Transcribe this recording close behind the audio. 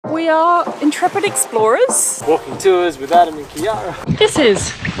We are intrepid explorers. Walking tours with Adam and Kiara. This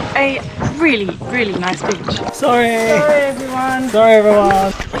is a really, really nice beach. Sorry everyone. Sorry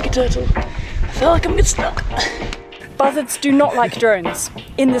everyone. Like a turtle. I feel like I'm getting stuck. Buzzards do not like drones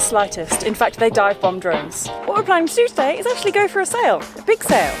in the slightest. In fact, they dive bomb drones. What we're planning to do today is actually go for a sail, a big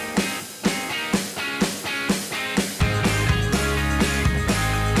sail.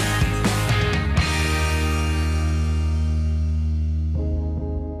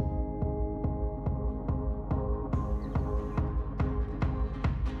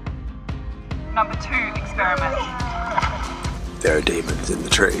 Number 2 experiment. There are demons in the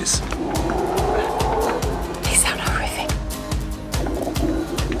trees. They sound horrific.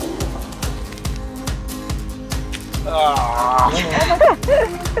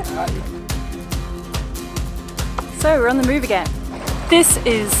 So we're on the move again. This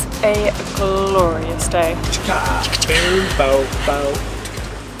is a glorious day.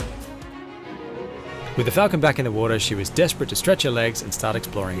 With the Falcon back in the water, she was desperate to stretch her legs and start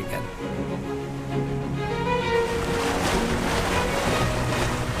exploring again.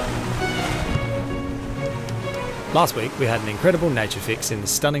 Last week we had an incredible nature fix in the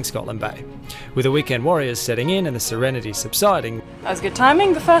stunning Scotland Bay. With the weekend warriors setting in and the Serenity subsiding, That was good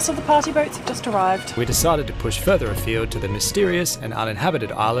timing, the first of the party boats have just arrived. we decided to push further afield to the mysterious and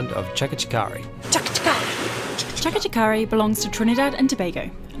uninhabited island of Chakachikari. Chakachikari belongs to Trinidad and Tobago,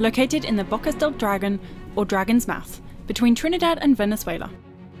 located in the Bocas del Dragon, or Dragon's Mouth, between Trinidad and Venezuela.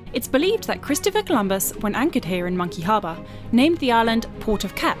 It's believed that Christopher Columbus, when anchored here in Monkey Harbour, named the island Port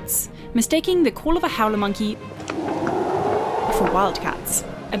of Cats, mistaking the call of a howler monkey for wildcats.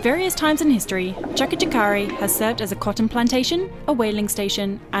 At various times in history, Chakachikari has served as a cotton plantation, a whaling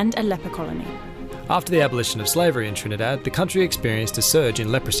station, and a leper colony. After the abolition of slavery in Trinidad, the country experienced a surge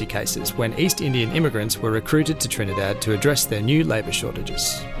in leprosy cases when East Indian immigrants were recruited to Trinidad to address their new labour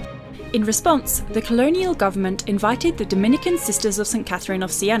shortages. In response, the colonial government invited the Dominican Sisters of St. Catherine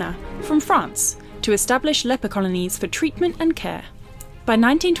of Siena from France to establish leper colonies for treatment and care. By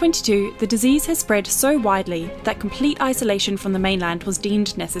 1922, the disease has spread so widely that complete isolation from the mainland was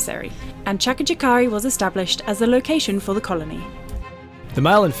deemed necessary, and Chakachikari was established as the location for the colony. The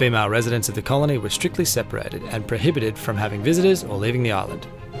male and female residents of the colony were strictly separated and prohibited from having visitors or leaving the island.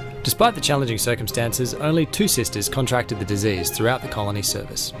 Despite the challenging circumstances, only 2 sisters contracted the disease throughout the colony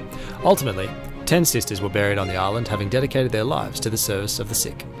service. Ultimately, 10 sisters were buried on the island, having dedicated their lives to the service of the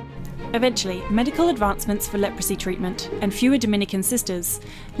sick. Eventually, medical advancements for leprosy treatment and fewer Dominican sisters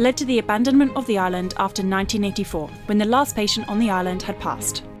led to the abandonment of the island after 1984, when the last patient on the island had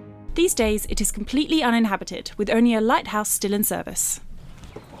passed. These days, it is completely uninhabited, with only a lighthouse still in service.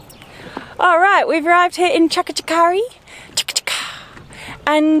 Alright, we've arrived here in Chakachikari,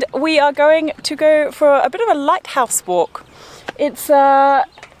 and we are going to go for a bit of a lighthouse walk.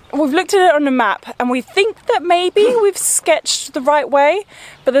 We've looked at it on the map and we think that maybe we've sketched the right way,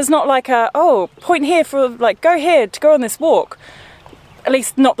 but there's not like a, oh, point here for, like, go here to go on this walk. At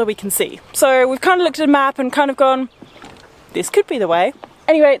least not that we can see. So we've kind of looked at the map and kind of gone, this could be the way.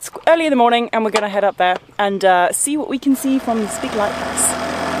 Anyway, it's early in the morning and we're going to head up there and see what we can see from this big lighthouse.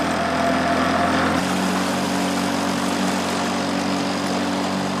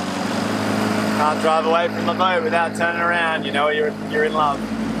 Can't drive away from the boat without turning around, you know you're in love.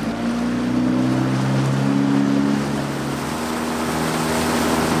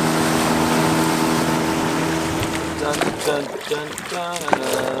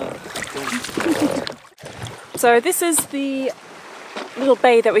 So this is the little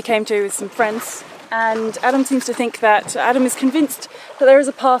bay that we came to with some friends, and Adam seems to think that, Adam is convinced that there is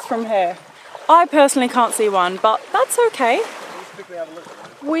a path from here. I personally can't see one, but that's okay.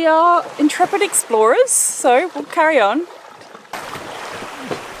 We are intrepid explorers, so we'll carry on.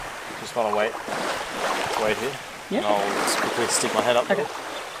 Just want to wait here. Yeah. And I'll just quickly stick my head up there.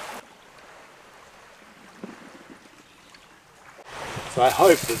 So I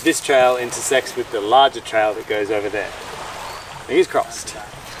hope that this trail intersects with the larger trail that goes over there. Fingers crossed.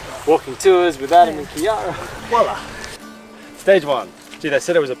 Walking tours with Adam and Kiara. Voila! Stage 1. Gee, they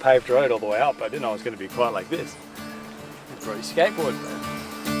said it was a paved road all the way up, but I didn't know it was going to be quite like this. Brought your skateboard, man.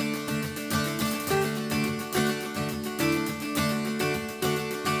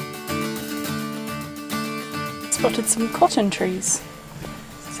 Spotted some cotton trees.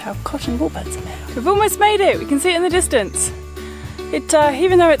 This is how cotton warbirds are made. We've almost made it, we can see it in the distance.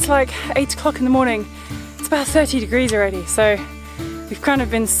 Even though it's like 8 o'clock in the morning, it's about 30 degrees already, so we've kind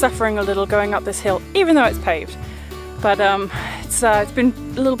of been suffering a little going up this hill, even though it's paved. But it's been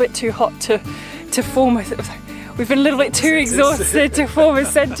a little bit too hot to form a, we've been a little bit too exhausted to form a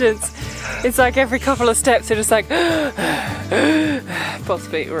sentence. It's like every couple of steps are just like, but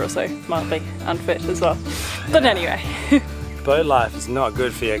possibly we're also mildly unfit as well. But anyway. Boat life is not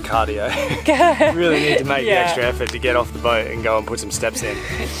good for your cardio. You really need to make the extra effort to get off the boat and go and put some steps in.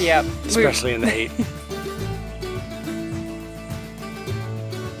 Yep. Especially in the heat.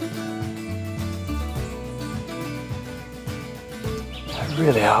 They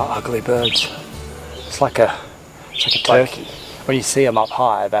really are ugly birds. It's like a turkey. When you see them up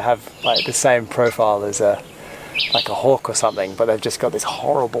high, they have like the same profile as like a hawk or something, but they've just got this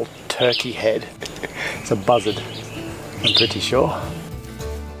horrible turkey head. It's a buzzard, I'm pretty sure.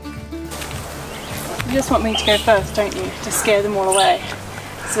 You just want me to go first, don't you? To scare them all away,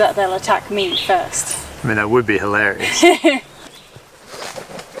 so that they'll attack me first. I mean, that would be hilarious.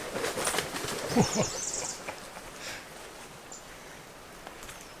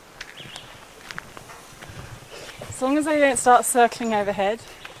 As long as they don't start circling overhead,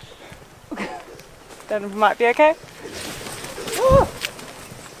 then it might be okay. Oh,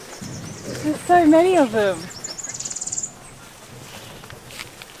 there's so many of them.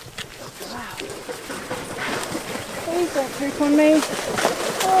 Wow. Please don't poop on me.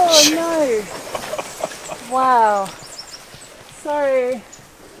 Oh no. Wow. Sorry.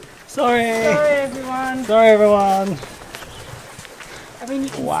 Sorry. Sorry everyone. Sorry everyone. I mean, you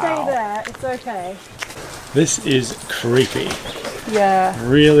can stay there, it's okay. This is creepy. Yeah.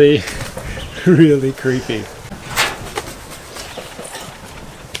 Really, really creepy.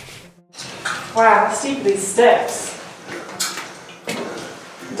 Wow, how steep are these steps?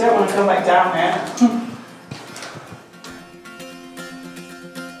 I don't want to come back down there.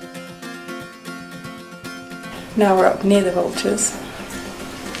 Now we're up near the vultures.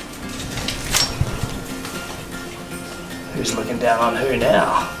 Who's looking down on who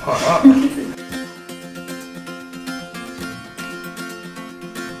now?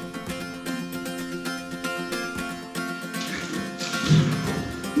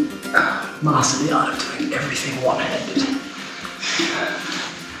 Master the art of doing everything one-handed.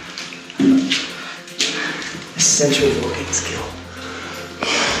 Essential walking skill.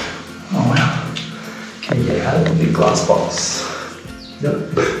 Oh wow. Can you get out of the big glass box?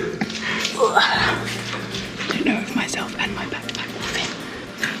 Nope. I don't know if myself and my backpack will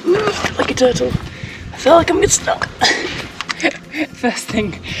fit. Like a turtle. I feel like I'm getting stuck. First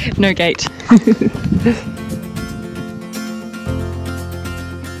thing, no gate.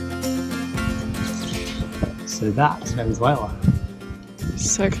 So that's Venezuela.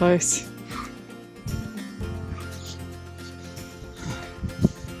 So close.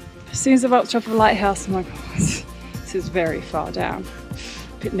 As soon as I'm up the top of a lighthouse, I'm like, oh, this is very far down.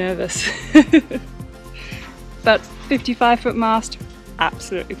 A bit nervous. But 55-foot mast,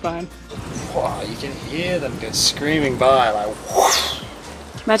 absolutely fine. Wow, you can hear them go screaming by like whoosh.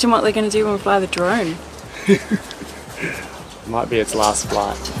 Imagine what they're going to do when we fly the drone. Might be its last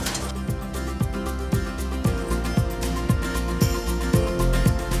flight.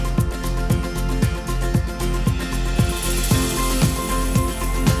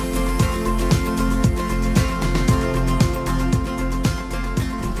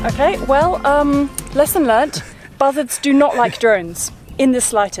 Okay, well, lesson learnt. Buzzards do not like drones in the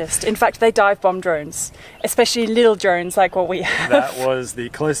slightest. In fact, they dive bomb drones, especially little drones like what we have. That was the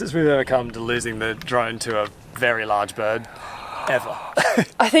closest we've ever come to losing the drone to a very large bird ever.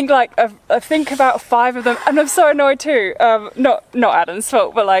 I think I think about 5 of them, and I'm so annoyed too. Not Adam's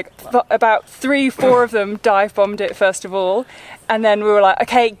fault, but like about 3-4 of them dive bombed it first of all, and then we were like,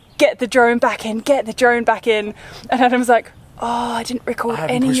 okay, get the drone back in, and Adam's like, oh, I didn't record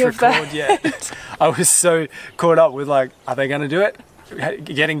any of that. Yet. I was so caught up with like, are they going to do it?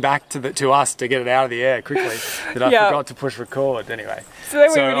 Getting back to us to get it out of the air quickly that I forgot to push record anyway. So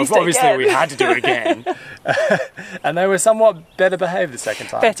then we released it obviously again. We had to do it again. And they were somewhat better behaved the second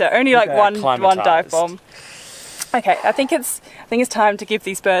time. Better, only like one dive bomb. Okay, I think it's time to give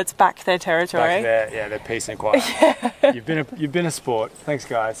these birds back their territory. Back their peace and quiet. You've been a sport. Thanks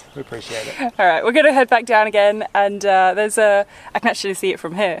guys, we appreciate it. All right, we're going to head back down again, and there's I can actually see it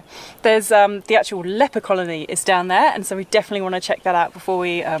from here. There's the actual leper colony is down there, and so we definitely want to check that out before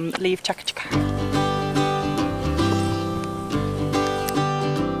we leave Chaka Chaka.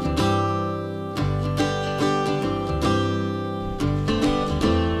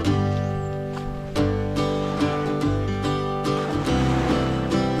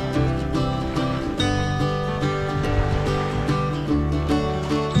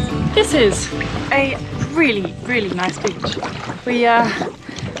 This is a really, really nice beach. We, I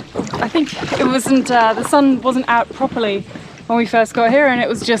think it wasn't, the sun wasn't out properly when we first got here, and it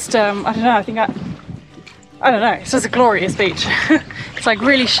was just, I don't know, I don't know, it's just a glorious beach. It's like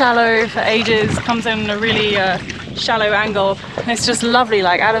really shallow for ages, comes in a really shallow angle. And it's just lovely,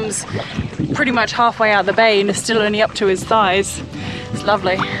 like Adam's pretty much halfway out the bay and is still only up to his thighs. It's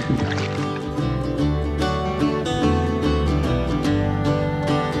lovely.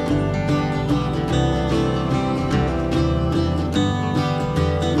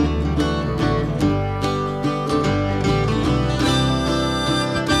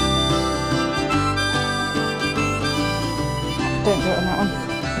 Don't do it on that one.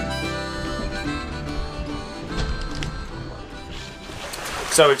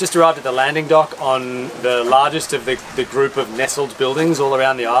 So we've just arrived at the landing dock on the largest of the group of nestled buildings all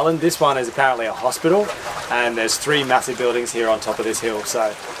around the island. This one is apparently a hospital, and there's 3 massive buildings here on top of this hill.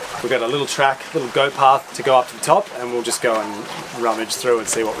 So we've got a little track, little goat path to go up to the top, and we'll just go and rummage through and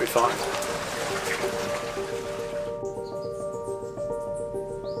see what we find.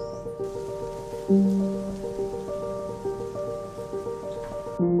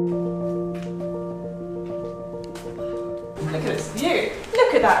 Look at this view.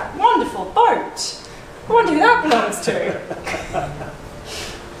 Look at that wonderful boat. I wonder who that belongs to.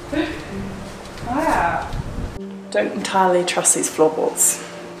 Wow. Don't entirely trust these floorboards.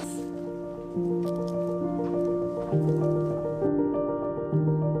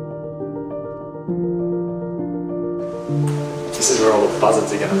 This is where all the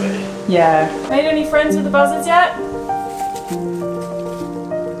buzzards are going to be. Yeah. Made any friends with the buzzards yet?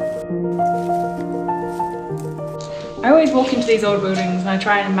 I always walk into these old buildings and I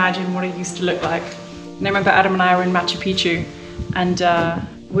try and imagine what it used to look like. And I remember Adam and I were in Machu Picchu, and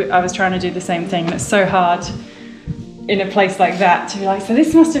I was trying to do the same thing, and it's so hard in a place like that to be like, so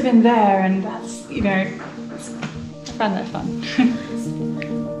this must have been there, and that's, you know, I found that fun.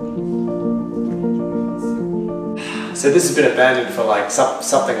 So this has been abandoned for like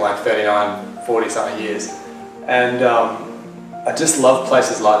something like 39, 40 something years, and I just love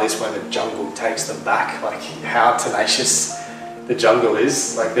places like this when the jungle takes them back, like how tenacious the jungle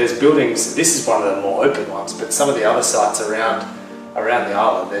is. Like there's buildings, this is one of the more open ones, but some of the other sites around the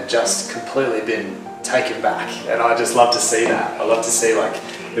island, they've just completely been taken back, and I just love to see that. I love to see, like,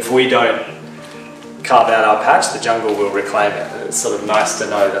 if we don't carve out our patch, the jungle will reclaim it. And it's sort of nice to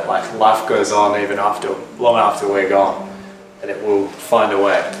know that like life goes on even after, long after we're gone, and it will find a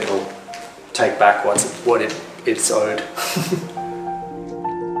way. It'll take back what it's owed.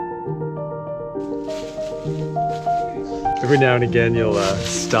 Every now and again you'll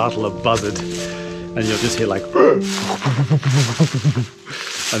startle a buzzard and you'll just hear like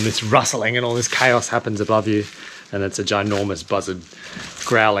and this rustling and all this chaos happens above you, and it's a ginormous buzzard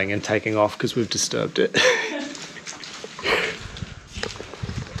growling and taking off because we've disturbed it.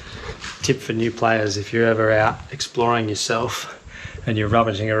 Tip for new players: if you're ever out exploring yourself and you're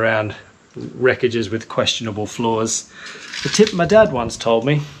rummaging around wreckages with questionable floors, the tip my dad once told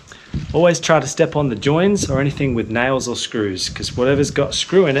me: always try to step on the joins or anything with nails or screws, because whatever's got a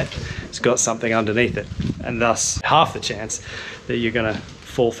screw in it, it's got something underneath it, and thus half the chance that you're going to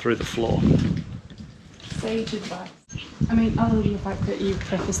fall through the floor. Sage advice. I mean, other than the fact that you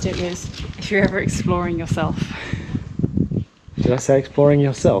prefaced it with, if you're ever exploring yourself. Did I say exploring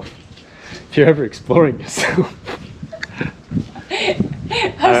yourself? If you're ever exploring yourself.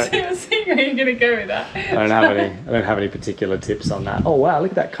 I was seeing where you're going to go with that. I don't have any particular tips on that. Oh wow,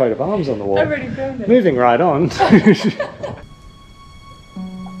 look at that coat of arms on the wall. I've already found it. Moving right on.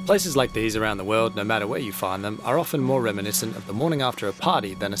 Places like these around the world, no matter where you find them, are often more reminiscent of the morning after a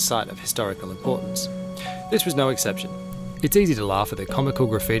party than a site of historical importance. This was no exception. It's easy to laugh at the comical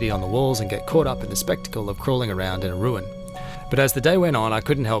graffiti on the walls and get caught up in the spectacle of crawling around in a ruin. But as the day went on, I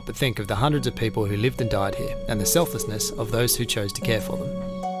couldn't help but think of the hundreds of people who lived and died here, and the selflessness of those who chose to care for them.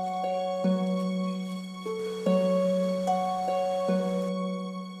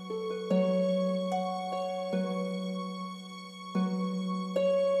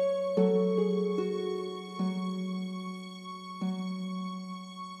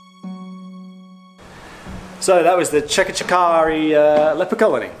 So that was the Chakachakari leper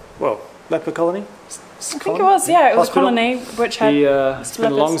colony. Well, leper colony? I think it was, yeah, it was Hospital. a colony which had it's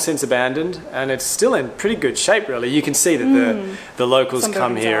been long since abandoned, and it's still in pretty good shape really. You can see that the locals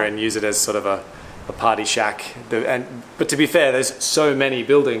come here and use it as sort of a party shack. But to be fair, there's so many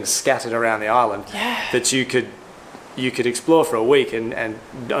buildings scattered around the island that you could explore for a week and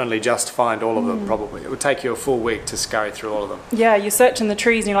only just find all of them probably. It would take you a full week to scurry through all of them. Yeah, you search in the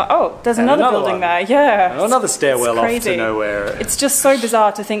trees and you're like, oh, there's another building one there. Yeah. And another stairwell off to nowhere. It's just so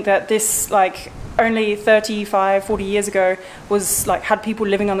bizarre to think that this, like, only 35, 40 years ago was like had people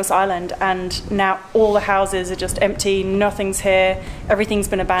living on this island, and now all the houses are just empty, nothing's here, everything's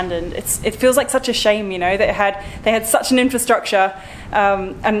been abandoned. It feels like such a shame, you know, that they had such an infrastructure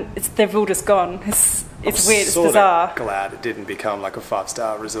and they've all just gone. It's weird, it's sort bizarre. of glad it didn't become like a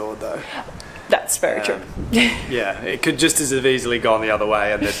 5-star resort though. That's very true. Yeah, it could just as have easily gone the other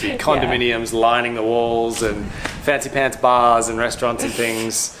way, and there'd be condominiums lining the walls and fancy pants bars and restaurants and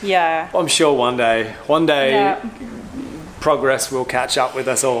things. Yeah. I'm sure one day progress will catch up with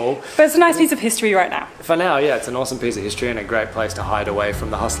us all. But it's a nice piece of history right now. For now, yeah, it's an awesome piece of history and a great place to hide away from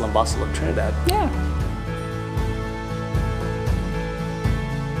the hustle and bustle of Trinidad. Yeah.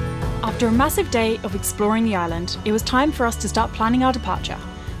 After a massive day of exploring the island, it was time for us to start planning our departure,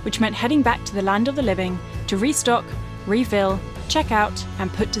 which meant heading back to the land of the living to restock, refill, check out,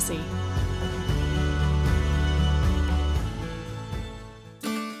 and put to sea.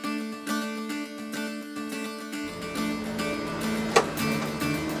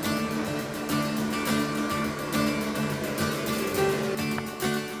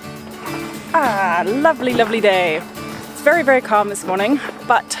 Lovely, lovely day. It's very, very calm this morning,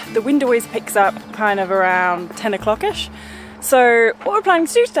 but the wind always picks up kind of around 10 o'clock-ish. So what we're planning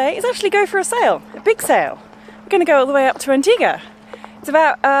to do today is actually go for a sail, a big sail. We're going to go all the way up to Antigua. It's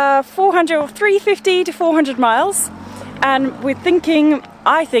about 350 to 400 miles, and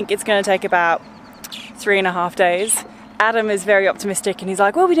I think it's going to take about 3.5 days. Adam is very optimistic and he's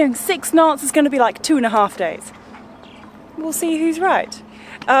like, well, we're doing 6 knots, it's going to be like 2.5 days. We'll see who's right.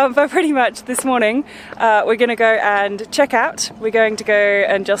 But pretty much this morning we're going to go and check out. We're going to go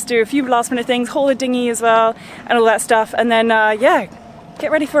and just do a few last minute things, haul a dinghy as well and all that stuff, and then yeah,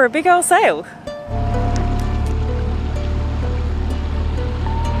 get ready for a big old sail.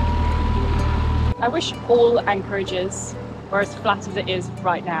 I wish all anchorages were as flat as it is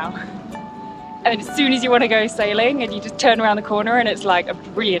right now. And as soon as you want to go sailing and you just turn around the corner and it's like a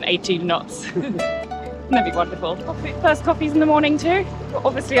brilliant 18 knots. That'd be wonderful. First coffees in the morning too. We're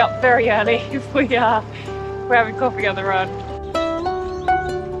obviously up very early if we're having coffee on the run.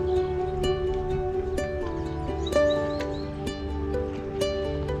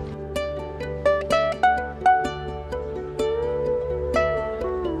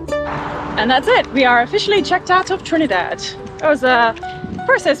 And that's it. We are officially checked out of Trinidad. The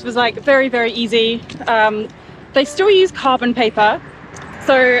process was like very, very easy. They still use carbon paper,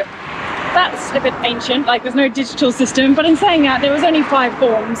 so that's a bit ancient, like there's no digital system, but in saying that, there was only 5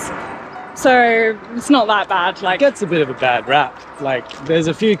 forms, so it's not that bad. Like, it gets a bit of a bad rap. Like, there's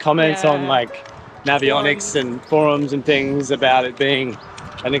a few comments on like Navionics and forums and things about it being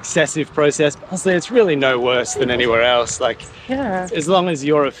an excessive process, but honestly it's really no worse than anywhere else. Like, as long as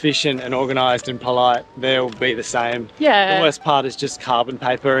you're efficient and organised and polite, they'll be the same. The worst part is just carbon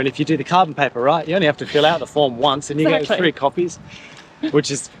paper, and if you do the carbon paper right, you only have to fill out the form once and you get 3 copies, which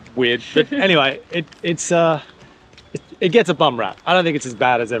is weird. But anyway, it gets a bum rap. I don't think it's as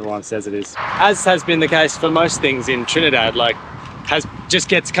bad as everyone says it is. As has been the case for most things in Trinidad, like has this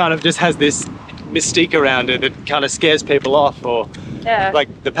mystique around it that kind of scares people off. Or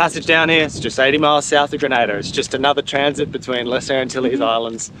like the passage down here, it's just 80 miles south of Grenada. It's just another transit between Lesser Antilles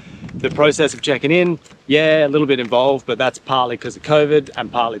Islands. The process of checking in, a little bit involved, but that's partly because of COVID and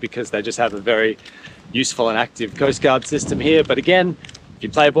partly because they just have a very useful and active Coast Guard system here. But again, if you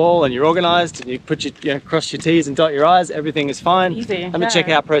play ball and you're organised and you put your cross your T's and dot your I's, everything is fine. Easy, and the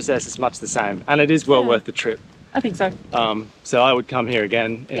checkout process is much the same, and it is well worth the trip. I think so. So I would come here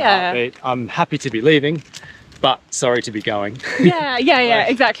again in a heartbeat. I'm happy to be leaving, but sorry to be going.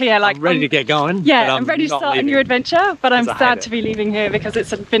 Exactly. Like, I'm ready to get going. I'm ready to start a new adventure, but I'm sad to be leaving here because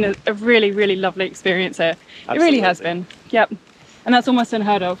it's been a really, really lovely experience here. Absolutely. It really has been. Yep. And that's almost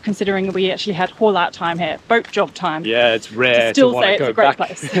unheard of, considering we actually had haul-out time here, boat job time. Yeah, it's rare to want to go back.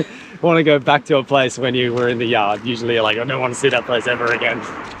 Want to go back to a place when you were in the yard. Usually you're like, I don't want to see that place ever again.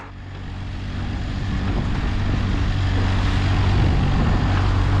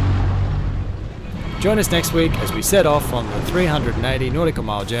 Join us next week as we set off on the 380 nautical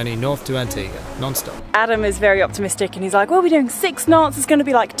mile journey north to Antigua, non-stop. Adam is very optimistic and he's like, well, we're doing 6 knots, it's going to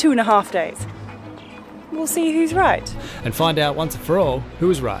be like 2.5 days. We'll see who's right. And find out once and for all who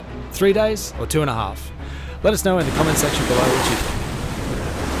was right. 3 days or 2.5. Let us know in the comment section below what you think.